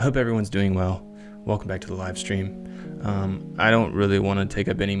I hope everyone's doing well. Welcome back to the live stream. I don't really want to take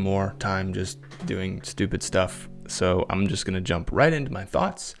up any more time just doing stupid stuff, so I'm just going to jump right into my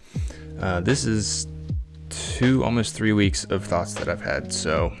thoughts. This is almost 3 weeks of thoughts that I've had,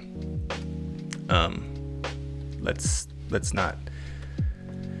 so let's not.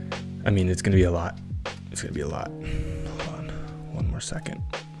 I mean, it's going to be a lot. It's going to be a lot. Hold on one more second.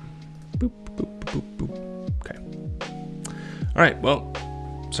 Boop, boop, boop, boop. Okay. All right, well,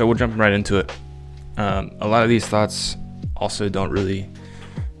 so we'll jump right into it. A lot of these thoughts also don't really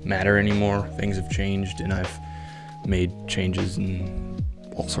matter anymore. Things have changed, and I've made changes and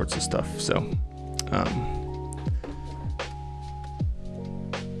all sorts of stuff. So,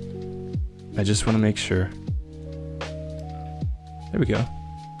 I just want to make sure. There we go.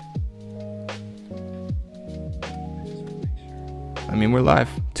 I mean, we're live.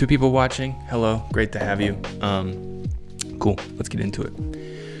 2 people watching. Hello, great to have you. Cool. Let's get into it.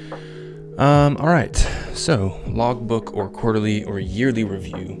 All right. So, logbook or quarterly or yearly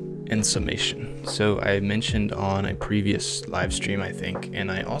review and summation. So, I mentioned on a previous live stream, I think, and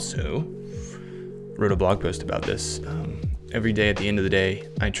I also wrote a blog post about this. Every day at the end of the day,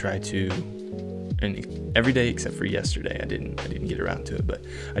 I try to, and every day except for yesterday, I didn't get around to it, but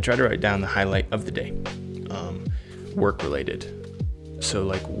I try to write down the highlight of the day, work related. So,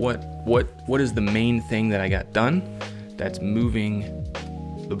 like, what is the main thing that I got done that's moving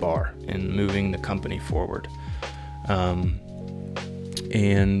the bar and moving the company forward?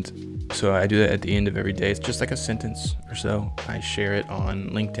 And so I do that at the end of every day. It's just like a sentence or so. I share it on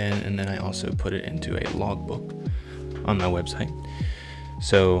LinkedIn, and then I also put it into a logbook on my website.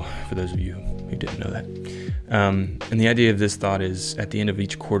 So for those of you who didn't know that. And the idea of this thought is at the end of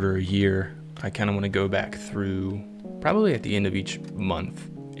each quarter or year, I kind of want to go back through, probably at the end of each month,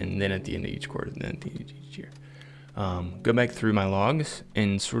 and then at the end of each quarter, and then at the end of each year. Go back through my logs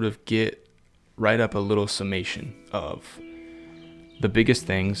and sort of write up a little summation of the biggest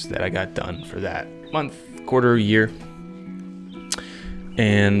things that I got done for that month, quarter, year.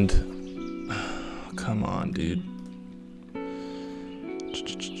 And come on, dude.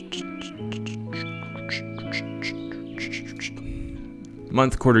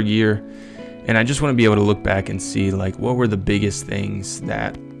 Month, quarter, year. And I just want to be able to look back and see, like, what were the biggest things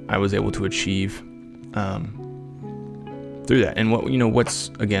that I was able to achieve through that, and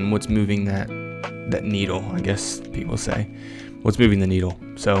what's moving that needle, I guess people say. What's moving the needle?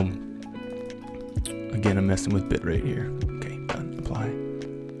 So again, I'm messing with bitrate here. Okay, done. Apply.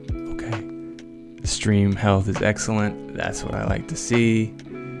 Okay. The stream health is excellent. That's what I like to see.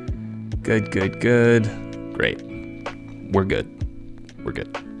 Good. Great. We're good.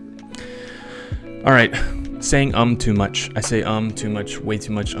 All right. Saying too much. I say too much, way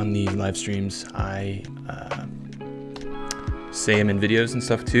too much on the live streams. I say them in videos and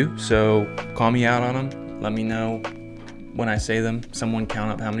stuff too, so call me out on them. Let me know when I say them. Someone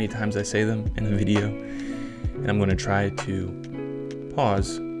count up how many times I say them in a video, and I'm going to try to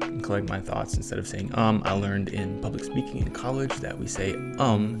pause and collect my thoughts instead of saying I learned in public speaking in college that we say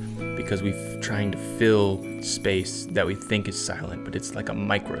because we're trying to fill space that we think is silent, but it's like a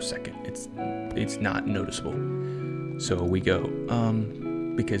microsecond. It's not noticeable, so we go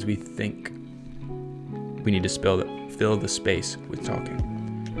because we think we need to fill the space with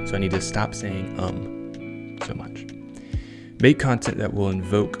talking. So I need to stop saying so much. Make content that will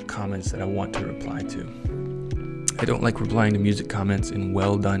invoke comments that I want to reply to. I don't like replying to music comments and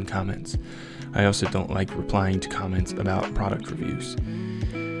well done comments. I also don't like replying to comments about product reviews.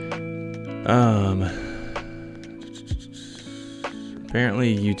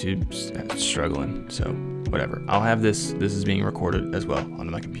 Apparently YouTube's struggling, so whatever. I'll have this is being recorded as well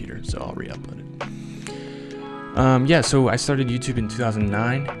onto my computer, so I'll re-upload it. So I started YouTube in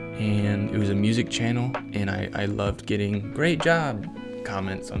 2009, and it was a music channel, and I loved getting great job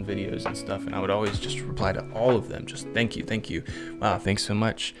comments on videos and stuff, and I would always just reply to all of them, just thank you. Wow, thanks so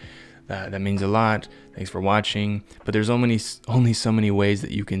much. That means a lot. Thanks for watching. But there's only so many ways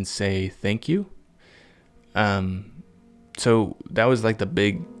that you can say thank you. So that was like the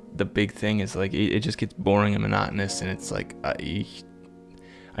big thing is like it just gets boring and monotonous, and it's like I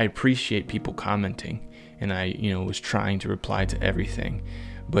appreciate people commenting. And I, was trying to reply to everything,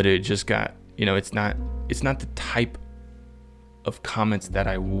 but it just got, it's not the type of comments that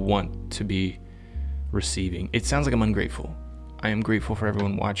I want to be receiving. It sounds like I'm ungrateful. I am grateful for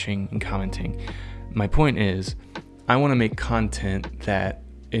everyone watching and commenting. My point is, I want to make content that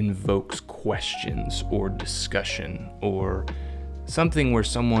invokes questions or discussion or something where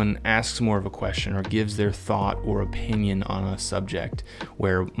someone asks more of a question or gives their thought or opinion on a subject,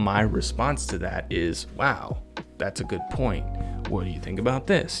 where my response to that is, wow, that's a good point. what do you think about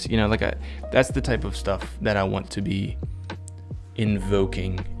this? That's the type of stuff that I want to be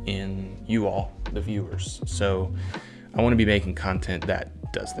invoking in you all, the viewers. So I want to be making content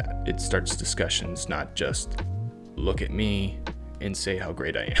that does that. It starts discussions, not just look at me and say how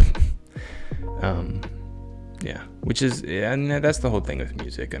great I am. And that's the whole thing with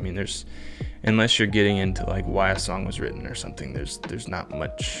music. I mean, unless you're getting into like why a song was written or something, there's not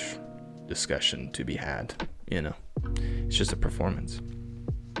much discussion to be had. It's just a performance.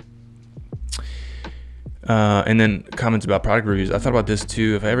 And then comments about product reviews. I thought about this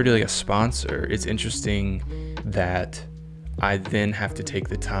too. If I ever do like a sponsor, it's interesting that I then have to take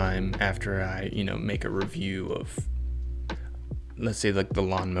the time after I, make a review of, let's say like the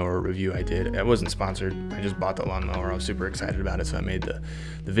lawnmower review I did. It wasn't sponsored. I just bought the lawnmower. I was super excited about it. So I made the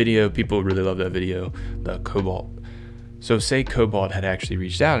video. People really loved that video, the Cobalt. So say Cobalt had actually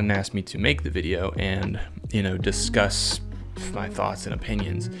reached out and asked me to make the video and, discuss my thoughts and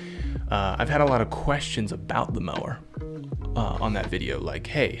opinions. I've had a lot of questions about the mower on that video, like,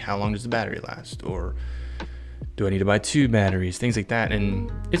 hey, how long does the battery last? Or do I need to buy 2 batteries? Things like that. And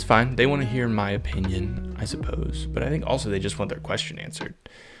it's fine. They want to hear my opinion, I suppose. But I think also they just want their question answered.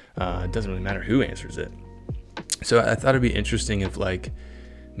 It doesn't really matter who answers it. So I thought it'd be interesting if like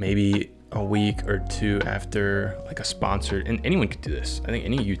maybe a week or 2 after like a sponsored, and anyone could do this. I think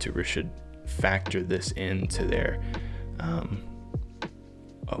any YouTuber should factor this into their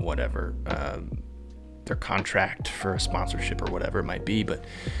their contract for a sponsorship or whatever it might be. But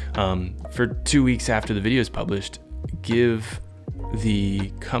for 2 weeks after the video is published, give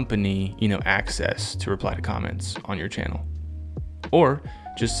the company, access to reply to comments on your channel. Or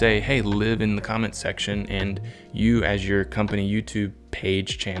just say, hey, live in the comment section, and you as your company YouTube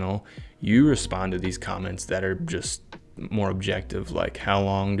page channel, you respond to these comments that are just more objective, like how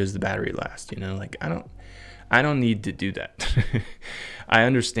long does the battery last? I don't need to do that. I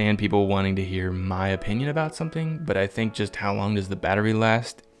understand people wanting to hear my opinion about something, but I think just how long does the battery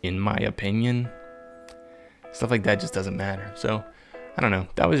last, in my opinion, stuff like that just doesn't matter. So I don't know.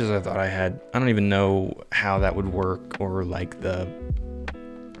 That was just a thought I had. I don't even know how that would work, or like the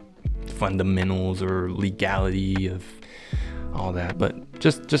fundamentals or legality of all that, but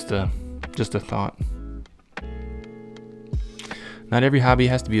just a thought. Not every hobby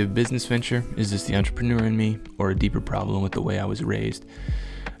has to be a business venture. Is this the entrepreneur in me, or a deeper problem with the way I was raised?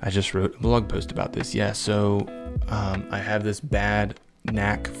 I just wrote a blog post about this. Yeah, so I have this bad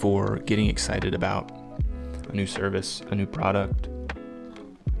knack for getting excited about a new service, a new product,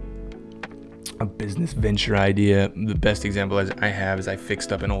 a business venture idea. The best example I have is I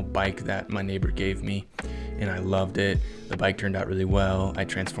fixed up an old bike that my neighbor gave me, and I loved it. The bike turned out really well. I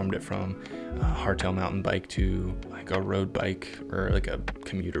transformed it from a hardtail mountain bike to like a road bike, or like a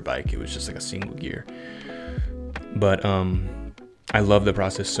commuter bike. It was just like a single gear. But I love the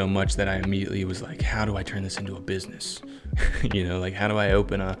process so much that I immediately was like, how do I turn this into a business? Like how do I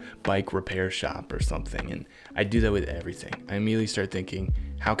open a bike repair shop or something? And I do that with everything. I immediately start thinking,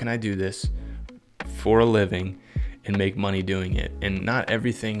 how can I do this for a living and make money doing it? And not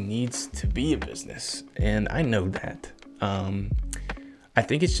everything needs to be a business, and I know that. I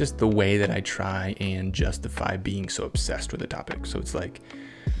think it's just the way that I try and justify being so obsessed with a topic. So it's like,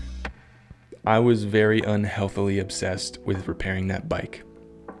 I was very unhealthily obsessed with repairing that bike,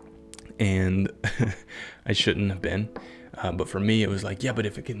 and I shouldn't have been. But for me, it was like, yeah, but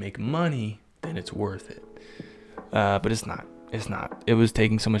if it can make money, then it's worth it. But it's not. It was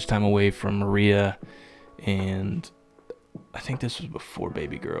taking so much time away from Maria, and I think this was before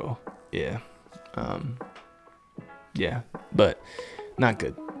baby girl. Yeah. But not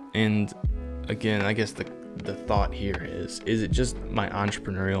good. And again, I guess the thought here is it just my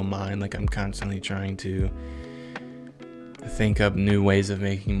entrepreneurial mind? Like I'm constantly trying to think up new ways of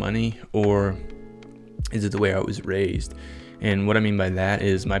making money, or is it the way I was raised? And what I mean by that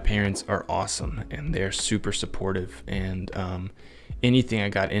is my parents are awesome, and they're super supportive, and anything I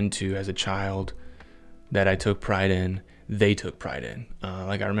got into as a child that I took pride in, they took pride in.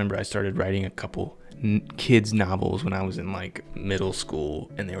 Like I remember I started writing a couple kids novels when I was in like middle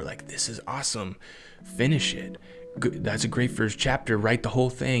school, and they were like, this is awesome, finish it, good, that's a great first chapter, write the whole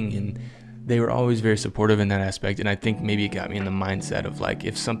thing. And they were always very supportive in that aspect. And I think maybe it got me in the mindset of like,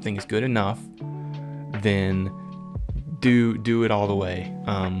 if something is good enough, then do it all the way.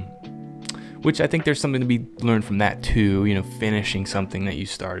 Which I think there's something to be learned from that too, finishing something that you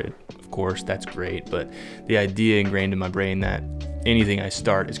started. Of course, that's great, but the idea ingrained in my brain that anything I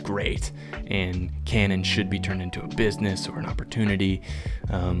start is great and can and should be turned into a business or an opportunity.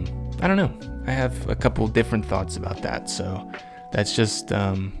 I don't know. I have a couple different thoughts about that. So that's just,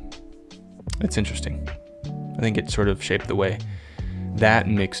 it's interesting. I think it sort of shaped the way that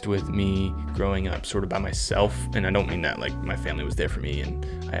mixed with me growing up sort of by myself, and I don't mean that like my family was there for me, and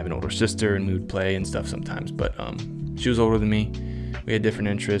I have an older sister and we would play and stuff sometimes, but she was older than me. We had different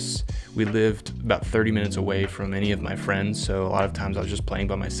interests. We lived about 30 minutes away from any of my friends, so a lot of times I was just playing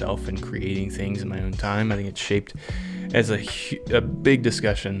by myself and creating things in my own time. I think it's shaped as a big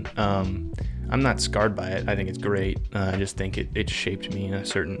discussion. I'm not scarred by it. I think it's great. I just think it shaped me in a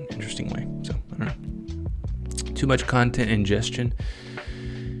certain interesting way. So I don't know. Too much content ingestion.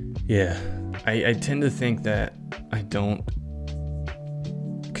 Yeah, I tend to think that I don't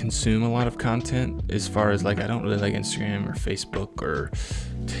consume a lot of content, as far as like I don't really like Instagram or Facebook or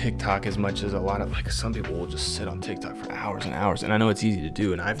TikTok as much as a lot of, like, some people will just sit on TikTok for hours and hours, and I know it's easy to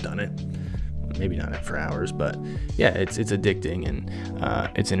do, and I've done it. Maybe not for hours, but yeah, it's addicting, and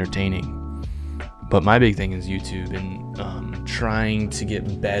it's entertaining. But my big thing is YouTube, and trying to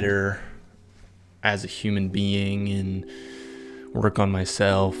get better as a human being and work on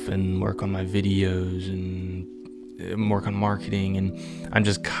myself and work on my videos and work on marketing. And I'm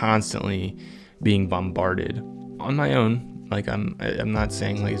just constantly being bombarded on my own. Like I'm not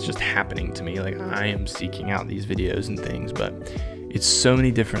saying like it's just happening to me. Like I am seeking out these videos and things, but it's so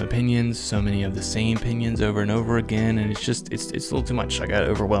many different opinions, so many of the same opinions over and over again, and it's a little too much. I got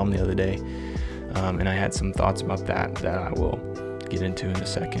overwhelmed the other day, and I had some thoughts about that I will get into in a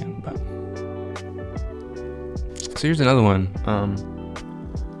second. But so here's another one.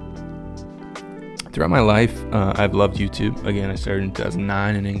 Throughout my life, I've loved YouTube. Again, I started in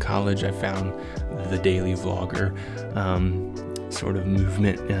 2009, and in college I found the daily vlogger sort of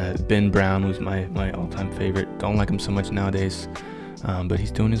movement. Ben Brown was my all-time favorite. Don't like him so much nowadays, but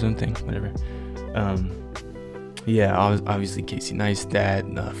he's doing his own thing, whatever. Yeah, obviously Casey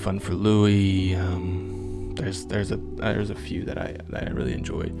Neistat, Fun for Louie. There's a few that I really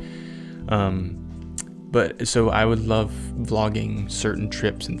enjoyed. But so I would love vlogging certain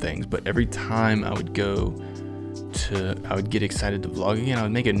trips and things, but every time I would get excited to vlog again, I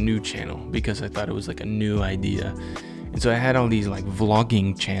would make a new channel because I thought it was like a new idea. And so I had all these like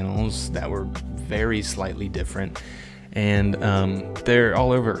vlogging channels that were very slightly different, and they're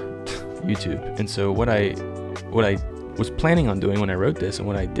all over YouTube. And so what I was planning on doing when I wrote this, and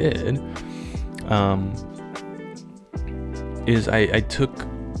what I did, is I took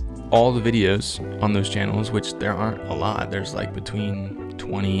all the videos on those channels, which there aren't a lot. There's like between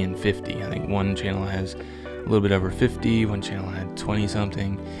 20 and 50. I think one channel has a little bit over 50, one channel had 20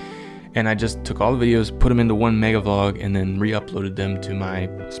 something. And I just took all the videos, put them into one mega vlog, and then re-uploaded them to my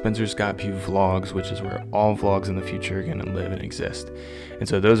Spencer Scott Pugh Vlogs, which is where all vlogs in the future are gonna live and exist. And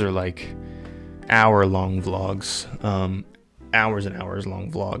so those are like hour-long vlogs, hours and hours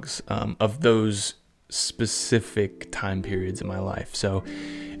long vlogs of those specific time periods in my life. So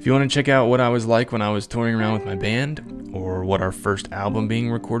if you want to check out what I was like when I was touring around with my band, or what our first album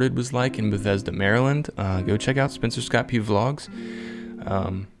being recorded was like in Bethesda, Maryland, go check out Spencer Scott Pugh Vlogs.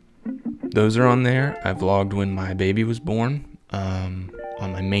 Those are on there. I vlogged when my baby was born on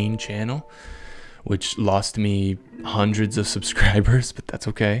my main channel, which lost me hundreds of subscribers, but that's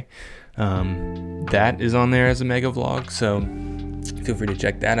okay. That is on there as a mega vlog, so feel free to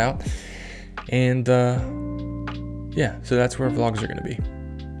check that out. And yeah, so that's where vlogs are going to be.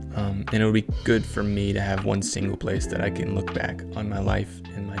 And it'll be good for me to have one single place that I can look back on my life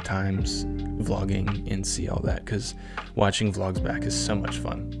and my times vlogging and see all that, because watching vlogs back is so much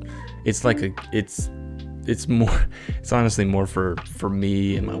fun. It's like it's honestly more for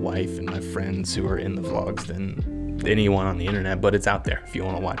me and my wife and my friends who are in the vlogs than anyone on the internet, but it's out there if you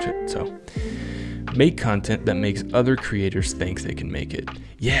want to watch it. So make content that makes other creators think they can make it.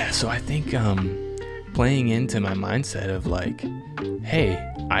 Yeah, so I think playing into my mindset of like, hey,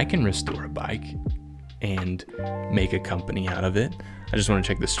 I can restore a bike and make a company out of it. I just want to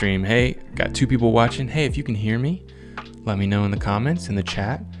check the stream. Hey, got 2 people watching. Hey, if you can hear me, let me know in the comments, in the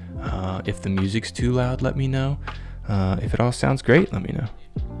chat. If the music's too loud, let me know. If it all sounds great, let me know.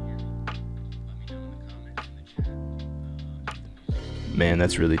 Man,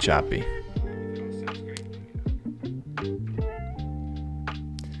 that's really choppy.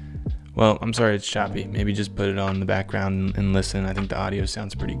 Well, I'm sorry it's choppy. Maybe just put it on the background and listen. I think the audio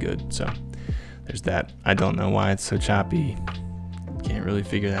sounds pretty good. So there's that. I don't know why it's so choppy. Can't really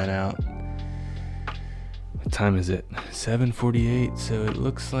figure that out. What time is it? 7:48. So it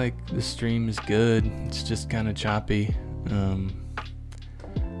looks like the stream is good. It's just kind of choppy.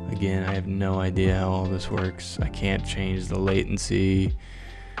 Again, I have no idea how all this works. I can't change the latency,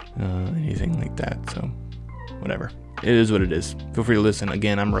 anything like that. So whatever. It is what it is. Feel free to listen.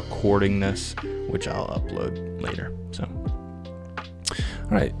 Again, I'm recording this, which I'll upload later. So,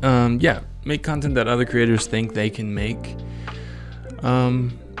 all right. Yeah, make content that other creators think they can make.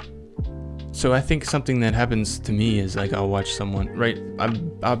 So I think something that happens to me is like I'll watch someone, right?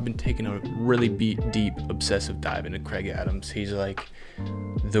 I've been taking a really deep obsessive dive into Craig Adams. He's like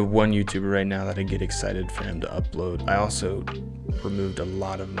the one YouTuber right now that I get excited for him to upload. I also removed a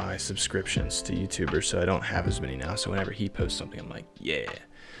lot of my subscriptions to YouTubers, so I don't have as many now. So whenever he posts something, I'm like, yeah.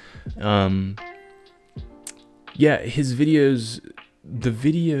 Yeah, his videos, the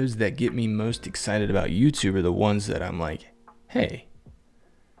videos that get me most excited about YouTube are the ones that I'm like, hey,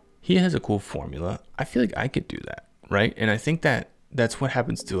 he has a cool formula. I feel like I could do that, right? And I think that that's what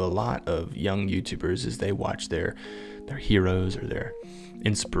happens to a lot of young YouTubers is they watch their heroes or their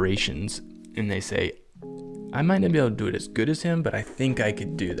inspirations and they say, I might not be able to do it as good as him, but I think I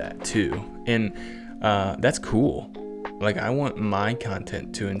could do that too. And that's cool. Like I want my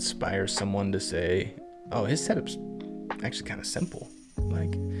content to inspire someone to say, oh, his setup's actually kind of simple.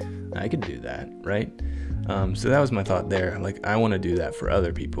 Like I could do that, right? So that was my thought there. Like I want to do that for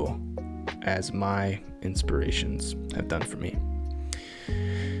other people as my inspirations have done for me.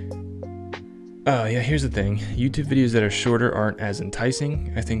 Yeah, here's the thing. YouTube videos that are shorter aren't as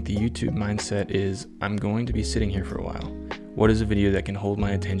enticing. I think the YouTube mindset is I'm going to be sitting here for a while. What is a video that can hold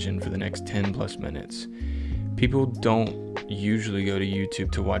my attention for the next 10 plus minutes? People don't usually go to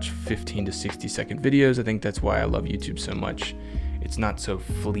YouTube to watch 15 to 60 second videos. I think that's why I love YouTube so much. It's not so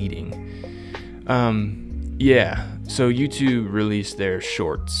fleeting. Yeah, so YouTube released their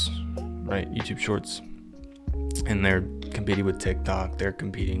shorts, right? YouTube shorts, and they're competing with TikTok. They're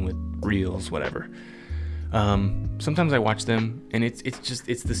competing with Reels, whatever. Sometimes I watch them, and it's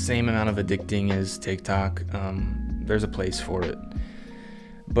the same amount of addicting as TikTok. There's a place for it,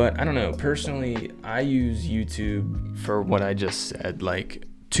 but I don't know. Personally, I use YouTube for what I just said. Like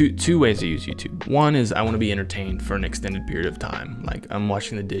two ways to use YouTube. One is I want to be entertained for an extended period of time. Like I'm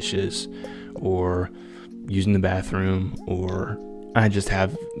washing the dishes, or using the bathroom, or I just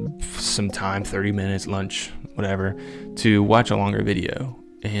have some time, 30 minutes, lunch, whatever, to watch a longer video.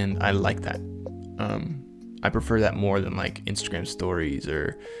 And I like that. I prefer that more than like Instagram stories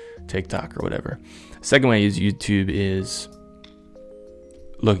or TikTok or whatever. Second way I use YouTube is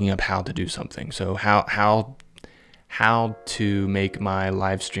looking up how to do something. So how to make my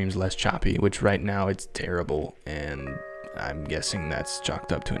live streams less choppy, which right now it's terrible, and I'm guessing that's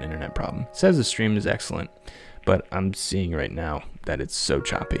chalked up to an internet problem. It says the stream is excellent, but I'm seeing right now that it's so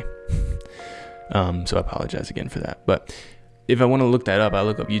choppy. So I apologize again for that. But if I want to look that up, I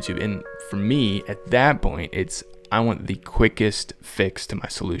look up YouTube. And for me, at that point, I want the quickest fix to my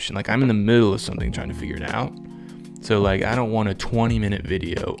solution. Like I'm in the middle of something trying to figure it out. So like I don't want a 20-minute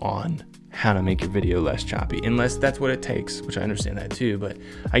video on how to make your video less choppy, unless that's what it takes, which I understand that too. But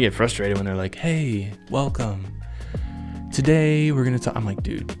I get frustrated when they're like, hey, welcome. Today we're going to talk. I'm like,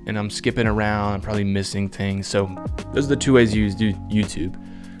 dude, and I'm skipping around. I'm probably missing things. So those are the two ways you use YouTube.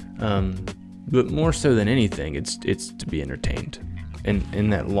 But more so than anything, it's to be entertained in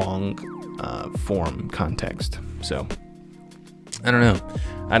that long form context. So I don't know.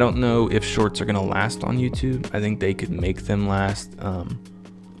 I don't know if shorts are going to last on YouTube. I think they could make them last.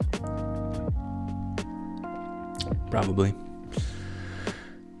 Probably.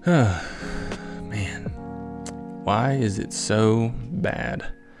 Man, why is it so bad?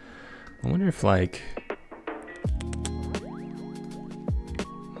 I wonder if like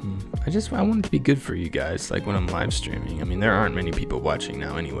I want it to be good for you guys, like when I'm live streaming. I mean, there aren't many people watching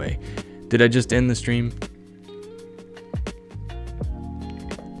now anyway. Did I just end the stream?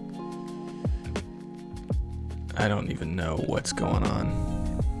 I don't even know what's going on.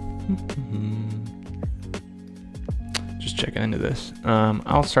 Just checking into this.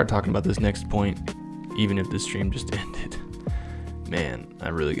 I'll start talking about this next point, even if the stream just ended. Man, I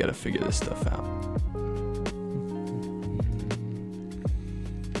really gotta figure this stuff out.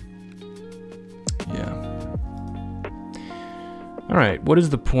 All right, what is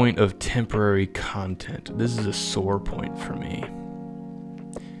the point of temporary content? This is a sore point for me.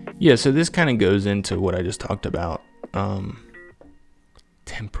 Yeah, so this kind of goes into what I just talked about.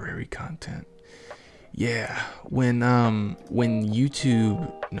 Temporary content. Yeah, when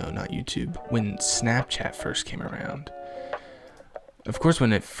YouTube, no, not YouTube, when Snapchat first came around. Of course,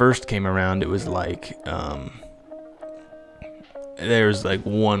 when it first came around, it was like, there's like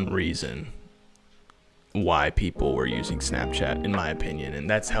one reason why people were using Snapchat, in my opinion, and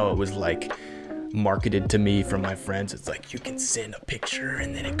that's how it was like marketed to me from my friends. It's like you can send a picture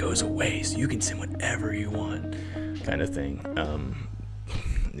and then it goes away, so you can send whatever you want, kind of thing.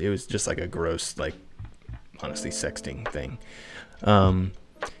 It was just like a gross, like honestly sexting thing.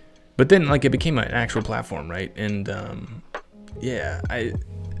 But then like it became an actual platform, right? And yeah, I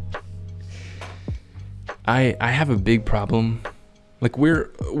have a big problem Like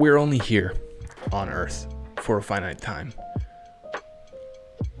we're only here on Earth for a finite time.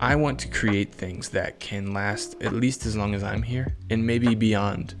 I want to create things that can last at least as long as I'm here, and maybe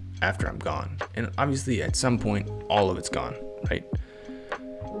beyond after I'm gone. And obviously at some point all of it's gone, right?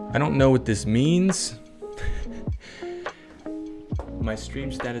 I don't know what this means. My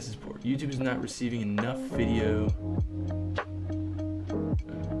stream status is poor. YouTube is not receiving enough video.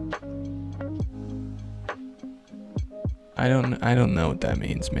 I don't know what that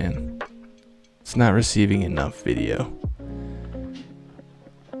means, man. It's not receiving enough video.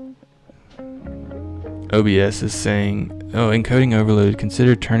 OBS is saying, oh, encoding overload.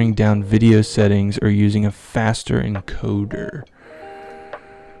 Consider turning down video settings or using a faster encoder.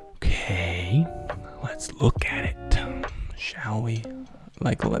 Okay, let's look at it, shall we?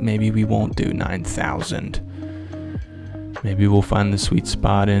 Like, maybe we won't do 9,000. Maybe we'll find the sweet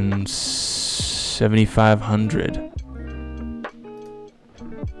spot in 7,500.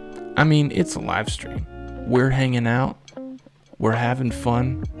 I mean, it's a live stream. We're hanging out. We're having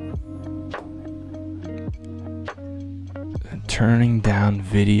fun. Turning down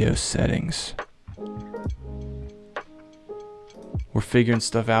video settings. We're figuring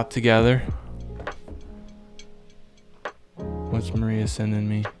stuff out together. What's Maria sending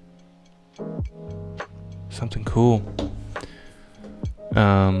me? Something cool.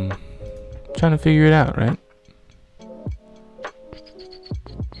 Trying to figure it out, right?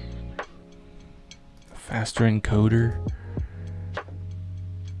 Faster encoder.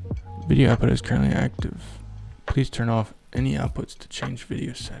 Video output is currently active. Please turn off any outputs to change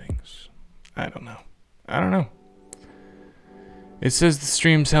video settings. I don't know. It says the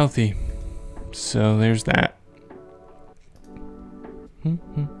stream's healthy. So there's that. Let's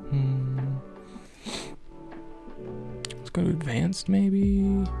go to advanced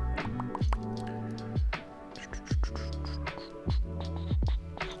maybe.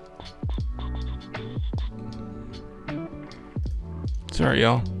 Sorry,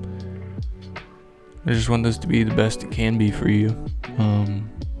 y'all. I just want this to be the best it can be for you.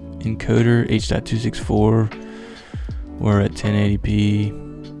 Encoder H.264. We're at 1080p.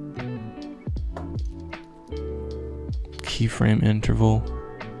 Keyframe interval.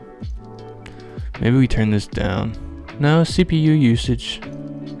 Maybe we turn this down. No, CPU usage. I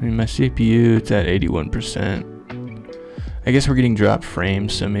mean, my CPU, it's at 81%. I guess we're getting dropped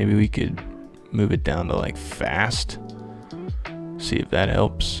frames, so maybe we could move it down to like fast. See if that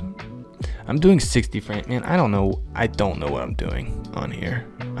helps. I'm doing 60 frames. Man, I don't know what I'm doing on here.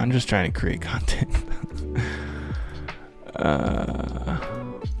 I'm just trying to create content.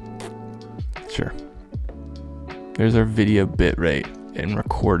 Sure. There's our video bitrate and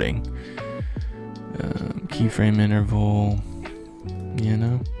recording. Keyframe interval. You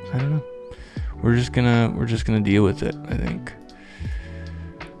know, I don't know. We're just gonna deal with it. I think.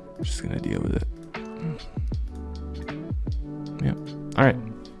 We're just gonna deal with it. Yep. All right.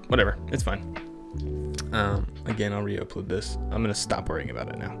 Whatever. It's fine. Again, I'll re-upload this. I'm gonna stop worrying about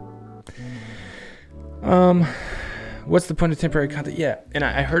it now. What's the point of temporary content? Yeah, and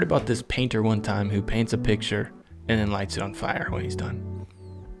I heard about this painter one time who paints a picture and then lights it on fire when he's done.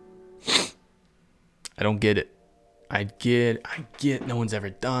 I don't get it. I get no one's ever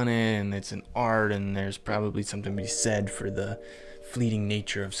done it, and it's an art, and there's probably something to be said for the fleeting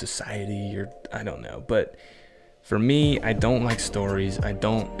nature of society, or I don't know. But for me, I don't like stories.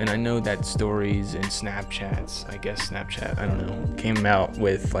 And I know that stories and Snapchats, I guess Snapchat, I don't know, came out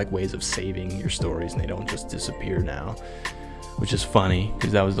with like ways of saving your stories, and they don't just disappear now, which is funny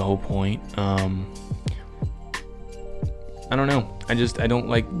because that was the whole point. I don't know. I don't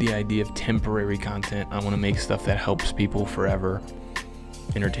like the idea of temporary content. I want to make stuff that helps people forever,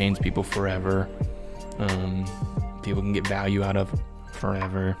 entertains people forever, people can get value out of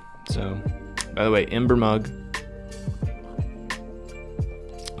forever. So, by the way, Ember Mug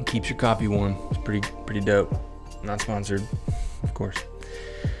keeps your coffee warm. It's pretty dope. Not sponsored, of course.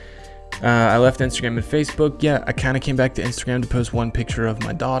 I left Instagram and Facebook. Yeah, I kind of came back to Instagram to post one picture of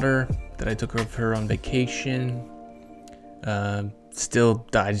my daughter that I took of her on vacation. Still,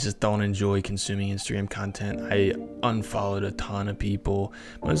 I just don't enjoy consuming Instagram content. I unfollowed a ton of people,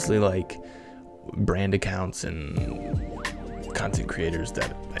 mostly like brand accounts and content creators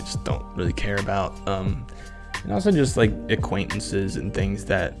that I just don't really care about. And also just like acquaintances and things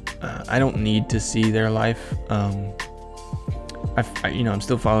that I don't need to see their life. I'm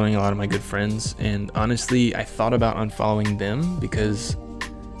still following a lot of my good friends, and honestly, I thought about unfollowing them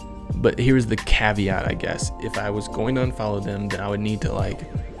but here's the caveat, I guess. If I was going to unfollow them, then I would need to like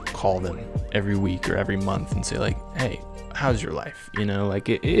call them every week or every month and say like, hey, how's your life? You know, like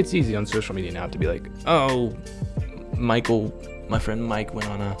it's easy on social media now to be like, oh, Michael my friend Mike went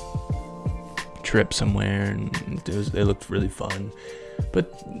on a trip somewhere, and it looked really fun.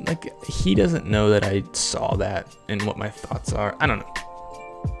 But like, he doesn't know that I saw that and what my thoughts are. I don't know.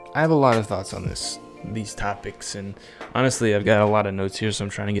 I have a lot of thoughts on these topics, and honestly, I've got a lot of notes here, so I'm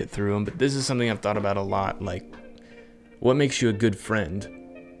trying to get through them. But this is something I've thought about a lot. Like, what makes you a good friend?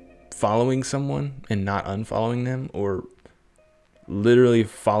 Following someone and not unfollowing them, or literally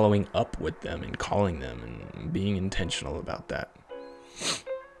following up with them and calling them and being intentional about that?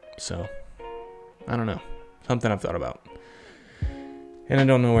 So, I don't know. Something I've thought about. And I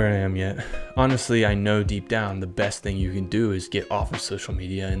don't know where I am yet. Honestly, I know deep down the best thing you can do is get off of social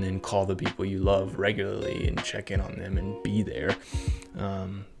media and then call the people you love regularly and check in on them and be there.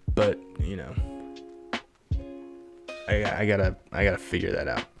 But, you know, I gotta figure that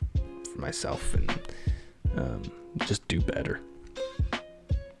out for myself and just do better.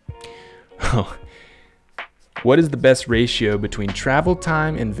 Oh, what is the best ratio between travel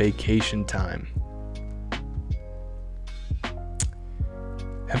time and vacation time?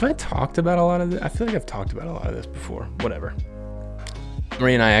 Have I talked about a lot of this? I feel like I've talked about a lot of this before. Whatever.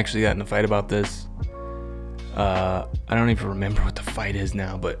 Marie and I actually got in a fight about this. I don't even remember what the fight is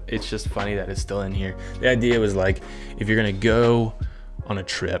now, but it's just funny that it's still in here. The idea was like, if you're going to go on a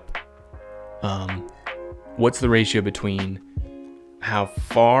trip, what's the ratio between how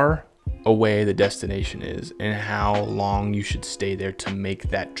far away the destination is and how long you should stay there to make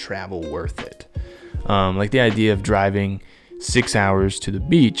that travel worth it? Like the idea of driving 6 hours to the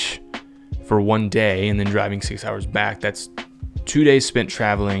beach for one day and then driving 6 hours back, that's 2 days spent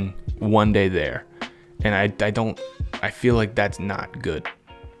traveling, 1 day there. And I feel like that's not good.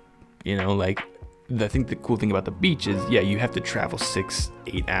 You know, like, I think the cool thing about the beach is, yeah, you have to travel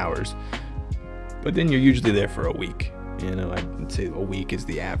 6-8 hours, but then you're usually there for a week. You know, I'd say a week is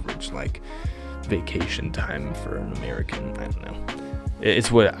the average, like, vacation time for an American. I don't know.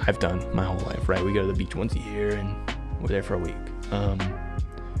 It's what I've done my whole life, right? We go to the beach once a year and we're there for a week.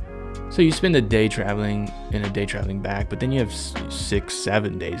 So you spend a day traveling and a day traveling back, but then you have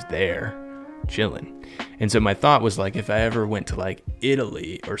 6-7 days there chilling. And so my thought was, like, if I ever went to like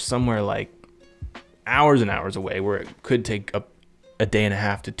Italy or somewhere like hours and hours away where it could take a day and a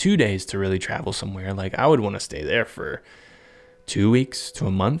half to 2 days to really travel somewhere, like, I would want to stay there for 2 weeks to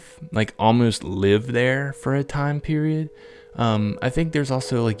a month, like almost live there for a time period. I think there's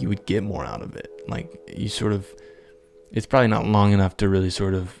also, like, you would get more out of it. Like, you sort of, it's probably not long enough to really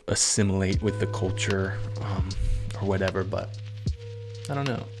sort of assimilate with the culture, or whatever, but I don't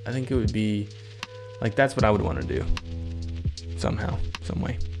know. I think it would be, like, that's what I would want to do somehow, some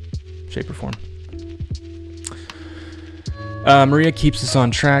way, shape or form. Maria keeps us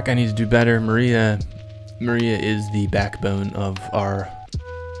on track. I need to do better. Maria is the backbone of our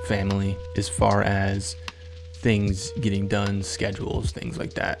family as far as things getting done, schedules, things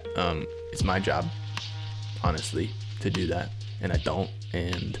like that. It's my job, honestly, to do that, and I don't.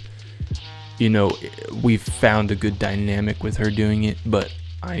 And, you know, we've found a good dynamic with her doing it, but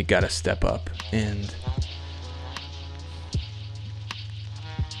I gotta step up. And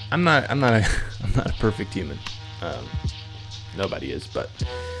I'm not a perfect human. Nobody is, but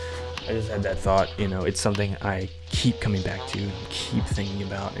I just had that thought. You know, it's something I keep coming back to and keep thinking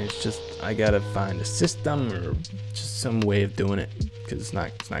about, and it's just, I gotta find a system or just some way of doing it, because it's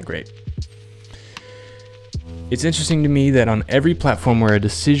not great. It's interesting to me that on every platform where a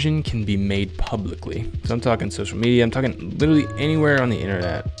decision can be made publicly, so I'm talking social media, I'm talking literally anywhere on the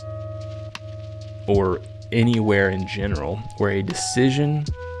internet or anywhere in general where a decision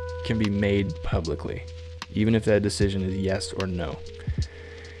can be made publicly, even if that decision is yes or no,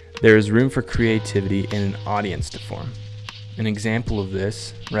 there is room for creativity and an audience to form. An example of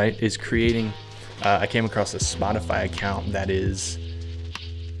this, right, is creating, I came across a Spotify account that is,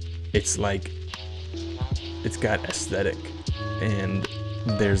 it's like, it's got aesthetic and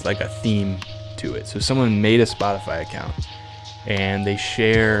there's like a theme to it. So someone made a Spotify account and they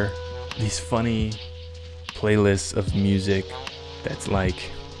share these funny playlists of music that's like,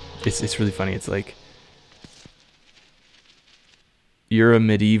 it's really funny. It's like, you're a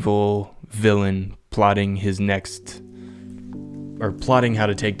medieval villain plotting his next, or plotting how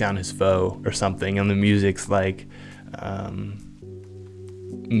to take down his foe or something, and the music's like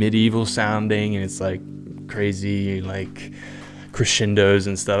medieval sounding, and it's like crazy, like crescendos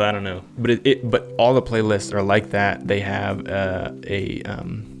and stuff. I don't know, but all the playlists are like that. They have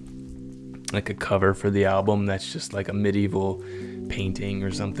like a cover for the album that's just like a medieval painting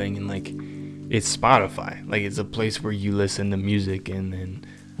or something, and like, it's Spotify. Like, it's a place where you listen to music and then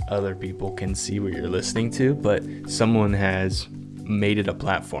other people can see what you're listening to, but someone has made it a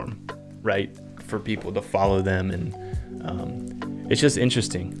platform, right, for people to follow them and it's just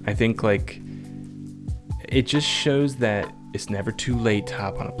interesting. I think like it just shows that it's never too late to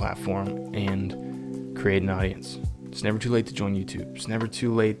hop on a platform and create an audience. It's never too late to join YouTube. It's never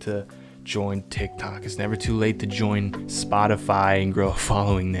too late to join TikTok. It's never too late to join Spotify and grow a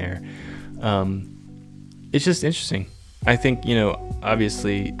following there. It's just interesting. I think,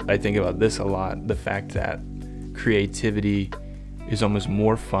 obviously I think about this a lot, the fact that creativity is almost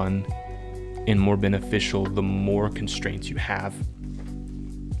more fun and more beneficial the more constraints you have,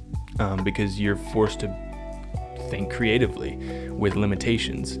 because you're forced to think creatively with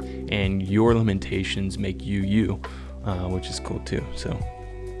limitations, and your limitations make you, which is cool too. So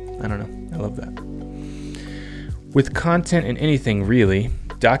I don't know, I love that. With content and anything really,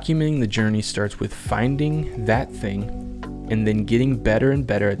 documenting the journey starts with finding that thing and then getting better and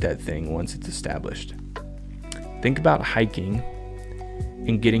better at that thing once it's established. Think about hiking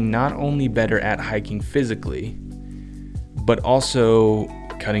and getting not only better at hiking physically, but also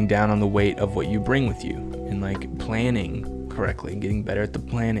cutting down on the weight of what you bring with you and like planning correctly and getting better at the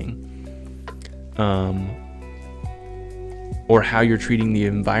planning. Or how you're treating the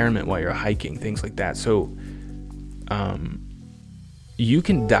environment while you're hiking, things like that. So you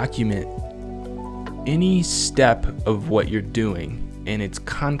can document any step of what you're doing, and it's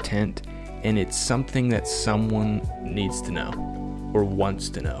content, and it's something that someone needs to know or wants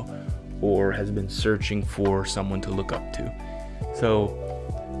to know or has been searching for someone to look up to. So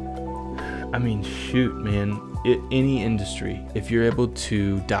I mean, shoot, man, any industry, if you're able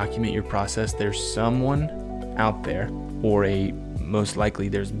to document your process, there's someone out there, or most likely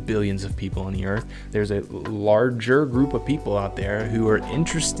there's billions of people on the earth. There's a larger group of people out there who are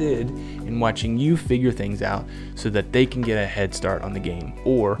interested in watching you figure things out so that they can get a head start on the game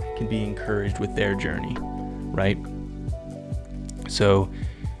or can be encouraged with their journey, right? So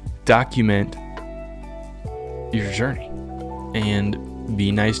document your journey and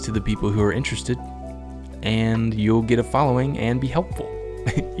be nice to the people who are interested, and you'll get a following and be helpful.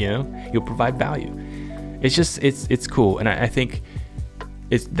 You'll provide value. It's cool. And I think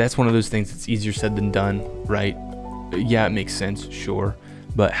that's one of those things that's easier said than done, right? Yeah, it makes sense, sure.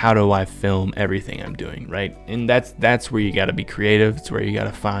 But how do I film everything I'm doing, right? And that's where you got to be creative. It's where you got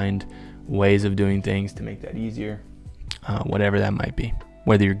to find ways of doing things to make that easier, whatever that might be.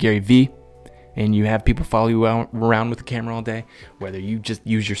 Whether you're Gary Vee and you have people follow you around with the camera all day, whether you just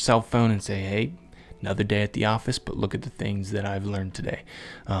use your cell phone and say, hey, another day at the office, but look at the things that I've learned today.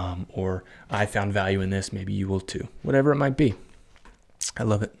 Or I found value in this, maybe you will too. Whatever it might be. I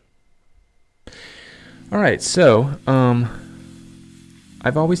love it. All right, so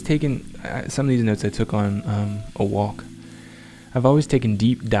I've always taken, some of these notes I took on a walk. I've always taken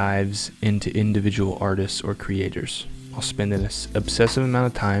deep dives into individual artists or creators. I'll spend an obsessive amount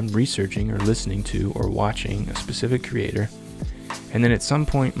of time researching or listening to or watching a specific creator, and then at some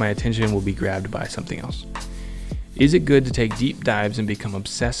point my attention will be grabbed by something else. Is it good to take deep dives and become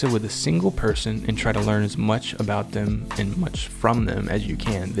obsessive with a single person and try to learn as much about them and much from them as you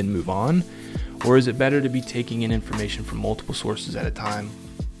can, then move on? Or is it better to be taking in information from multiple sources at a time,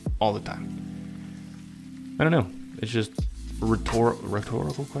 all the time? I don't know. It's just a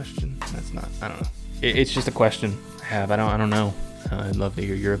rhetorical question. I don't know. It's just a question I have. I don't know. I'd love to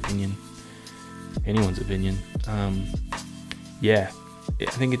hear your opinion, anyone's opinion. Yeah, I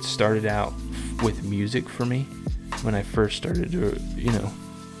think it started out with music for me when I first started to,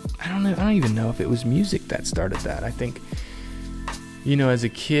 I don't even know if it was music that started that. I think, as a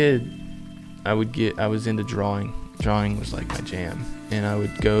kid, I was into drawing. Drawing was like my jam. And I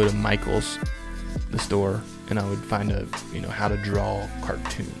would go to Michael's, the store, and I would find how to draw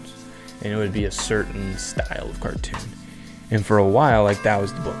cartoons. And it would be a certain style of cartoon. And for a while, that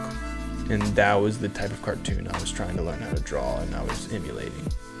was the book. And that was the type of cartoon I was trying to learn how to draw and I was emulating.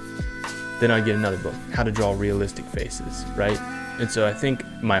 Then I'd get another book, how to draw realistic faces, right? And so I think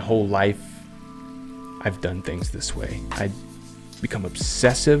my whole life, I've done things this way. I become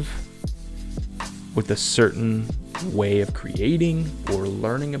obsessive with a certain way of creating or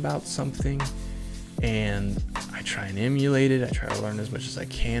learning about something, and I try and emulate it. I try to learn as much as I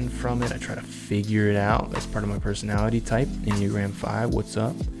can from it. I try to figure it out. That's part of my personality type, Enneagram 5, what's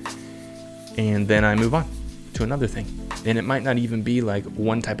up? And then I move on to another thing. And it might not even be like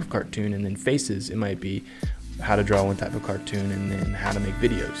one type of cartoon and then faces. It might be how to draw one type of cartoon and then how to make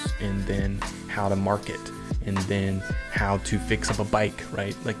videos and then how to market and then how to fix up a bike,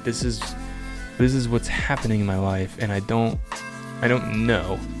 right? Like this is what's happening in my life, and I don't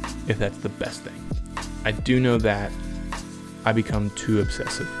know if that's the best thing. I do know that I become too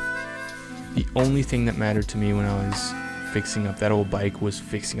obsessive. The only thing that mattered to me when I was fixing up that old bike was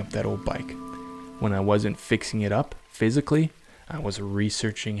fixing up that old bike. When I wasn't fixing it up physically, I was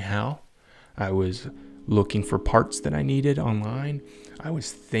researching how. I was looking for parts that I needed online. I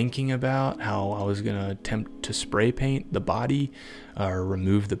was thinking about how I was going to attempt to spray paint the body or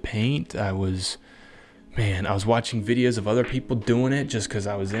remove the paint. I was watching videos of other people doing it just because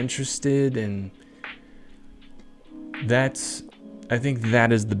I was interested. And I think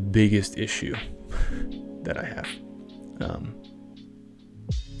that is the biggest issue that I have.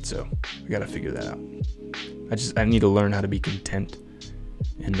 So I got to figure that out. I need to learn how to be content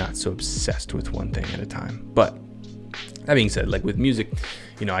and not so obsessed with one thing at a time. But that being said, like with music,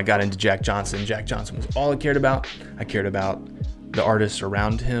 I got into Jack Johnson. Jack Johnson was all I cared about. I cared about the artists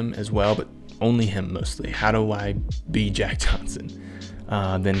around him as well, but only him mostly. How do I be Jack Johnson?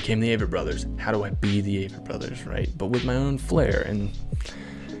 Then came the Avett Brothers. How do I be the Avett Brothers, right? But with my own flair. And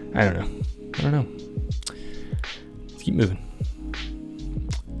I don't know. Let's keep moving.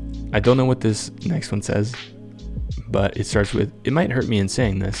 I don't know what this next one says, but it starts with, it might hurt me in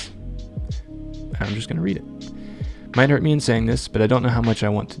saying this. I'm just going to read it. Might hurt me in saying this, but I don't know how much I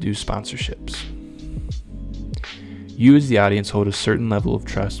want to do sponsorships. You as the audience hold a certain level of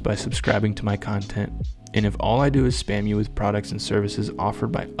trust by subscribing to my content, and if all I do is spam you with products and services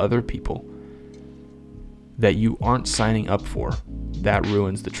offered by other people that you aren't signing up for, that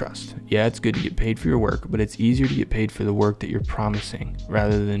ruins the trust. Yeah, it's good to get paid for your work, but it's easier to get paid for the work that you're promising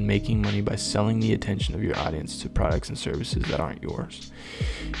rather than making money by selling the attention of your audience to products and services that aren't yours.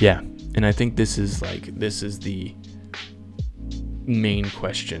 Yeah, and I think this is the main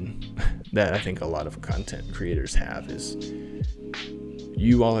question that I think a lot of content creators have is,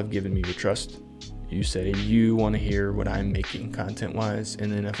 you all have given me your trust. You say you want to hear what I'm making content-wise,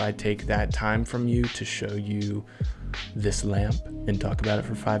 and then if I take that time from you to show you this lamp and talk about it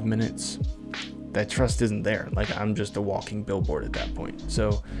for 5 minutes, that trust isn't there. Like, I'm just a walking billboard at that point.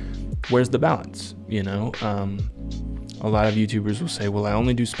 So where's the balance? A lot of YouTubers will say, well, I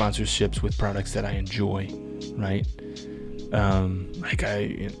only do sponsorships with products that I enjoy, right?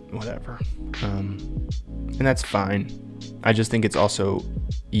 Whatever. And that's fine. I just think it's also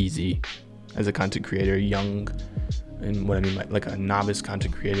easy as a content creator, young, and what I mean by like a novice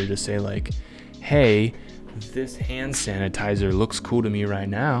content creator, to say like, hey, this hand sanitizer looks cool to me right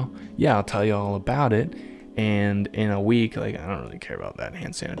now. Yeah, I'll tell you all about it. And in a week, like, I don't really care about that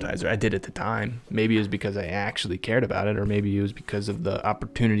hand sanitizer. I did at the time. Maybe it was because I actually cared about it, or maybe it was because of the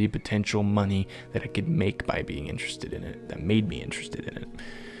opportunity, potential money that I could make by being interested in it, that made me interested in it.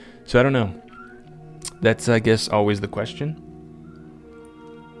 So I don't know. That's, I guess, always the question.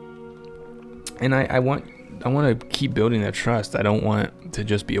 And I want to keep building that trust. I don't want to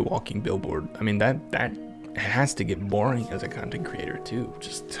just be a walking billboard. I mean, that has to get boring as a content creator too,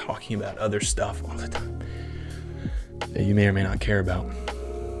 just talking about other stuff all the time that you may or may not care about.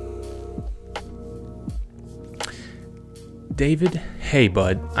 David, hey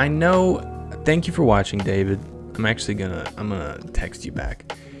bud, I know, thank you for watching, David. I'm gonna text you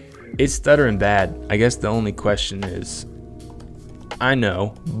back. It's stuttering bad. I guess the only question is, I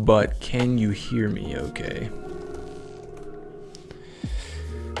know, but can you hear me okay?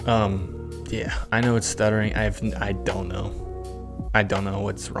 Yeah, I know it's stuttering. I don't know. I don't know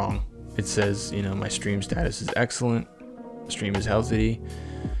what's wrong. It says, my stream status is excellent. Stream is healthy.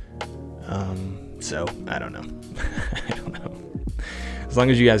 So I don't know. I don't know. As long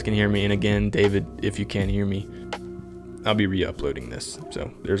as you guys can hear me. And again, David, if you can't hear me, I'll be re-uploading this.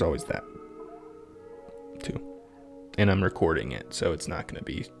 So there's always that too. And I'm recording it, so it's not going to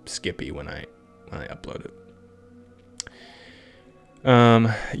be skippy when I upload it.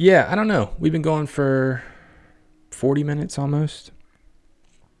 Yeah, I don't know. We've been going for 40 minutes almost.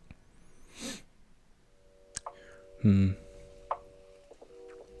 Let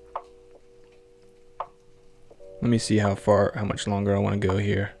me see how much longer I want to go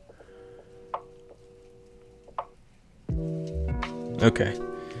here. Okay.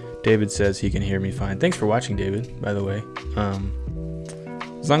 David says he can hear me fine. Thanks for watching, David, by the way.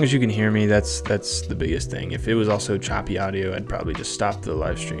 As long as you can hear me, that's the biggest thing. If it was also choppy audio, I'd probably just stop the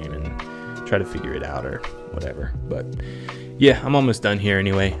live stream and try to figure it out or whatever. But yeah, I'm almost done here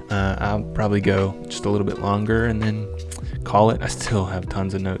anyway. I'll probably go just a little bit longer and then call it. I still have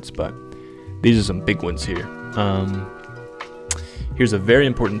tons of notes, but these are some big ones here. Here's a very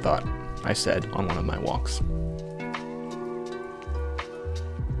important thought I said on one of my walks.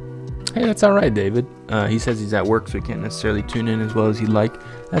 Hey, that's all right, David. He says he's at work, so he can't necessarily tune in as well as he'd like.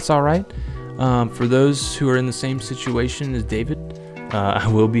 That's all right. For those who are in the same situation as David, I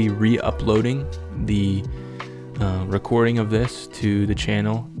will be re-uploading the recording of this to the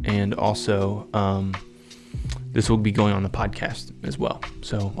channel, and also this will be going on the podcast as well.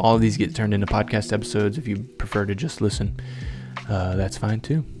 So all of these get turned into podcast episodes if you prefer to just listen. that's fine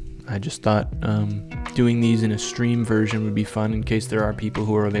too. I just thought doing these in a stream version would be fun in case there are people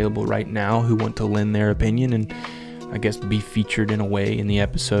who are available right now who want to lend their opinion and I guess be featured in a way in the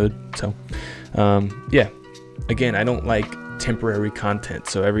episode. So yeah, again, I don't like temporary content,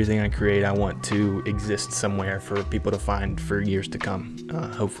 so everything I create I want to exist somewhere for people to find for years to come.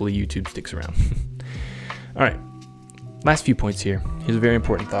 Hopefully YouTube sticks around. All right, last few points here. Here's a very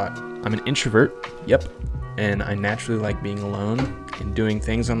important thought. I'm an introvert, yep, and I naturally like being alone, and doing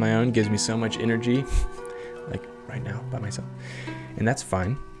things on my own gives me so much energy, like right now by myself, and that's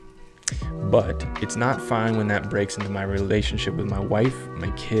fine. But it's not fine when that breaks into my relationship with my wife, my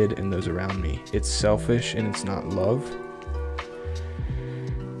kid, and those around me. It's selfish and it's not love.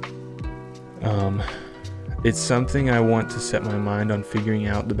 It's something I want to set my mind on figuring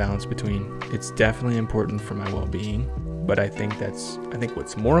out the balance between. It's definitely important for my well-being, but I think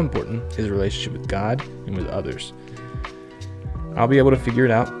what's more important is a relationship with God and with others. I'll be able to figure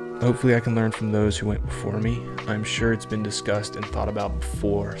it out. Hopefully I can learn from those who went before me. I'm sure it's been discussed and thought about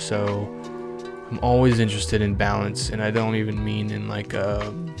before, so I'm always interested in balance, and I don't even mean in like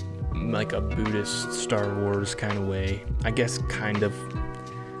a Buddhist Star Wars kind of way. I guess kind of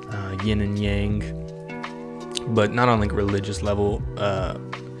yin and yang, but not on like a religious level.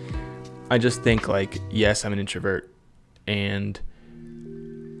 I just think like, yes, I'm an introvert, and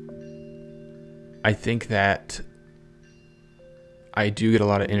I think that I do get a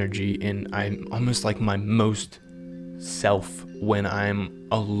lot of energy, and I'm almost like my most self when I'm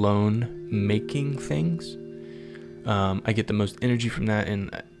alone making things. I get the most energy from that,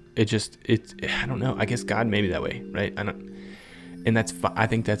 and I don't know, I guess God made me that way, right? I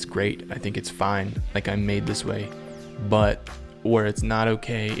think that's great. I think it's fine. Like, I'm made this way. But where it's not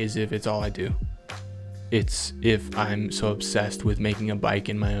okay is if it's all I do. It's if I'm so obsessed with making a bike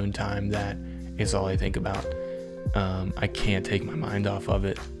in my own time that it's all I think about. I can't take my mind off of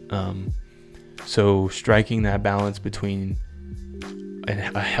it. So striking that balance between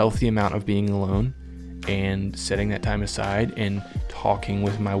a healthy amount of being alone and setting that time aside and talking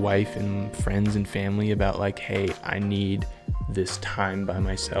with my wife and friends and family about like, hey, I need this time by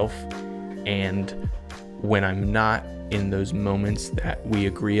myself. And when I'm not in those moments that we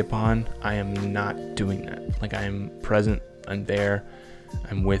agree upon, I am not doing that. Like, I am present, I'm there,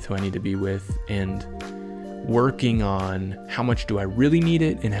 I'm with who I need to be with, and working on how much do I really need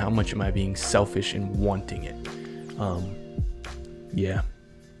it and how much am I being selfish and wanting it. Yeah,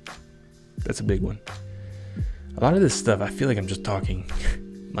 that's a big one. A lot of this stuff, I feel like I'm just talking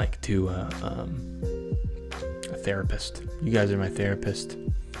like to a therapist. You guys are my therapist.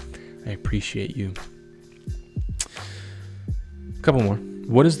 I appreciate you. A couple more.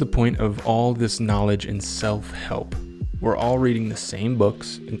 What is the point of all this knowledge and self-help? We're all reading the same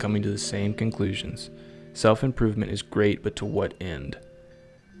books and coming to the same conclusions. Self-improvement is great, but to what end?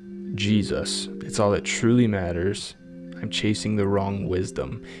 Jesus, it's all that truly matters. I'm chasing the wrong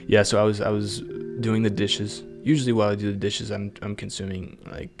wisdom. Yeah, so I was doing the dishes. Usually while I do the dishes, I'm consuming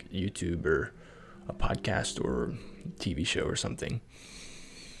like YouTube or a podcast or TV show or something.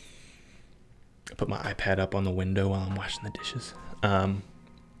 I put my iPad up on the window while I'm washing the dishes.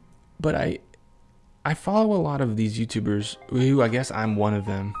 But I follow a lot of these YouTubers who, I guess I'm one of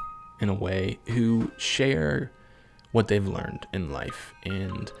them in a way, who share what they've learned in life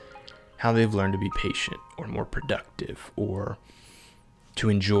and how they've learned to be patient or more productive or to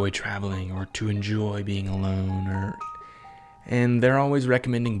enjoy traveling or to enjoy being alone, and they're always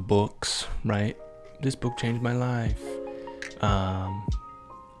recommending books, right? This book changed my life.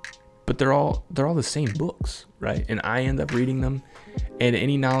 But they're all the same books, right? And I end up reading them, and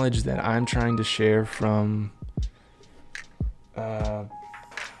any knowledge that I'm trying to share from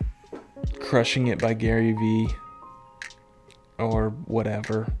Crushing It by Gary Vee or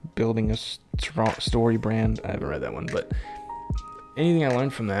whatever, Building a Story Brand, I haven't read that one, but anything I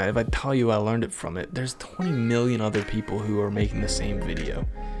learned from that, if I tell you I learned it from it, there's 20 million other people who are making the same video.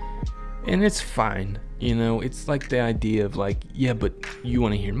 And it's fine, you know, it's like the idea of like, yeah, but you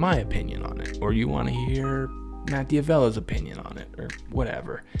want to hear my opinion on it, or you want to hear Matt D'Avella's opinion on it, or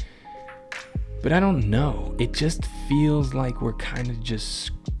whatever. But I don't know. It just feels like we're kind of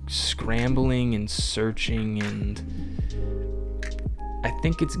just scrambling and searching, and I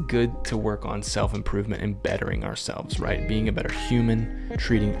think it's good to work on self-improvement and bettering ourselves, right? Being a better human,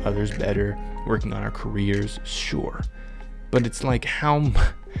 treating others better, working on our careers, sure. But it's like, how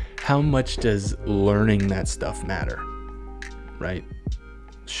much does learning that stuff matter, right?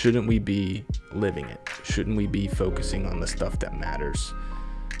 Shouldn't we be living it? Shouldn't we be focusing on the stuff that matters?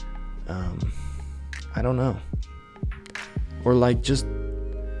 I don't know. Or like just,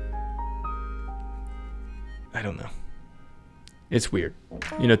 I don't know. It's weird.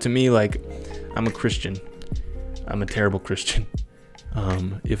 To me, like, I'm a Christian. I'm a terrible Christian.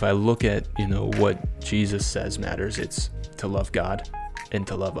 If I look at, what Jesus says matters, it's to love God and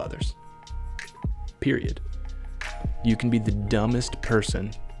to love others. Period. You can be the dumbest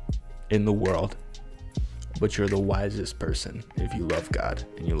person in the world, but you're the wisest person if you love God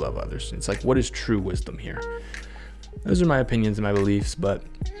and you love others. It's like, what is true wisdom here? Those are my opinions and my beliefs, but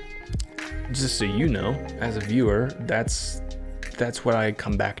just so you know, as a viewer, that's what I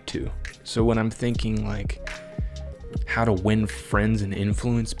come back to. So when I'm thinking like how to win friends and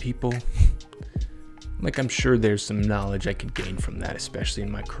influence people, like, I'm sure there's some knowledge I could gain from that, especially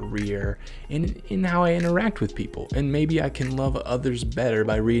in my career and in how I interact with people. And maybe I can love others better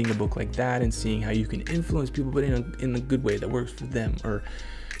by reading a book like that and seeing how you can influence people, but in a good way that works for them or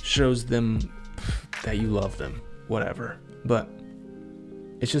shows them that you love them, whatever. But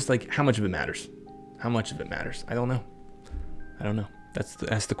it's just like, how much of it matters? How much of it matters? I don't know.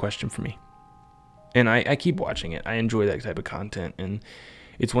 That's the question for me. And I keep watching it. I enjoy that type of content, and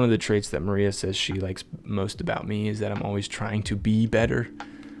it's one of the traits that Maria says she likes most about me is that I'm always trying to be better.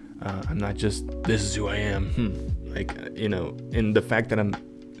 I'm not just, this is who I am. And the fact that I'm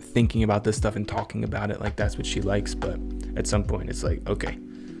thinking about this stuff and talking about it, like, that's what she likes. But at some point it's like, okay,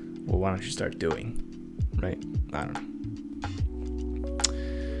 well, why don't you start doing, right? I don't know.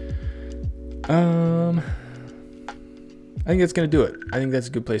 I think that's going to do it. I think that's a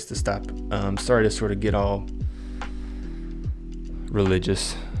good place to stop. Sorry to sort of get all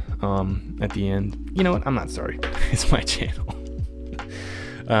religious at the end. You know what? I'm not sorry. It's my channel.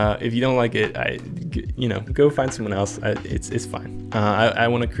 If you don't like it, go find someone else. It's fine. I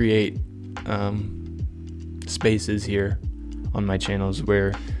want to create spaces here on my channels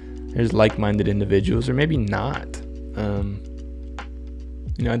where there's like-minded individuals, or maybe not.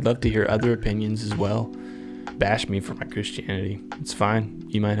 I'd love to hear other opinions as well. Bash me for my Christianity. It's fine.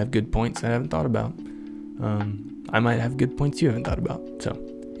 You might have good points I haven't thought about. I might have good points you haven't thought about. So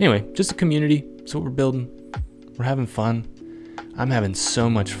anyway, just a community. That's what we're building. We're having fun. I'm having so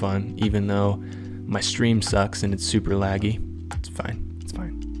much fun, even though my stream sucks and it's super laggy. It's fine.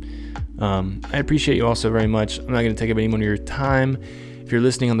 I appreciate you all so very much. I'm not going to take up any more of your time. If you're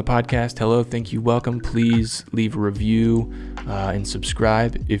listening on the podcast, hello, thank you, welcome. Please leave a review and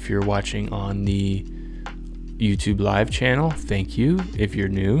subscribe. If you're watching on the YouTube live channel, thank you. If you're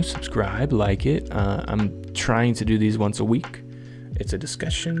new, subscribe, like it. I'm trying to do these once a week. It's a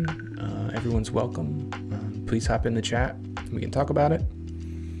discussion. Everyone's welcome. Please hop in the chat. We can talk about it.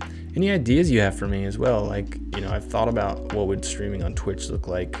 Any ideas you have for me as well? Like, I've thought about what would streaming on Twitch look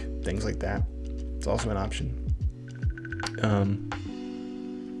like, things like that. It's also an option.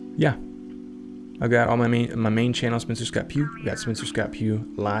 Yeah. I've got all my main channel, Spencer Scott Pugh. I've got Spencer Scott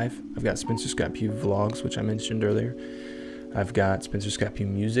Pugh Live. I've got Spencer Scott Pugh Vlogs, which I mentioned earlier. I've got Spencer Scott Pugh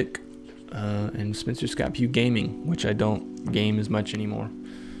Music, and Spencer Scott Pugh Gaming, which I don't game as much anymore.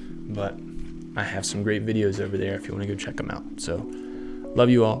 But I have some great videos over there if you want to go check them out. So,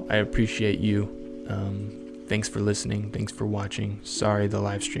 love you all. I appreciate you. Thanks for listening. Thanks for watching. Sorry the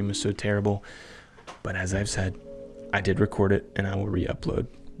live stream was so terrible. But as I've said, I did record it, and I will re-upload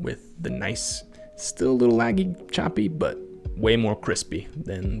with the nice, still a little laggy, choppy, but way more crispy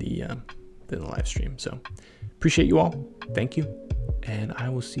than the live stream. So appreciate you all. Thank you. And I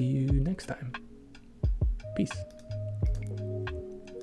will see you next time. Peace.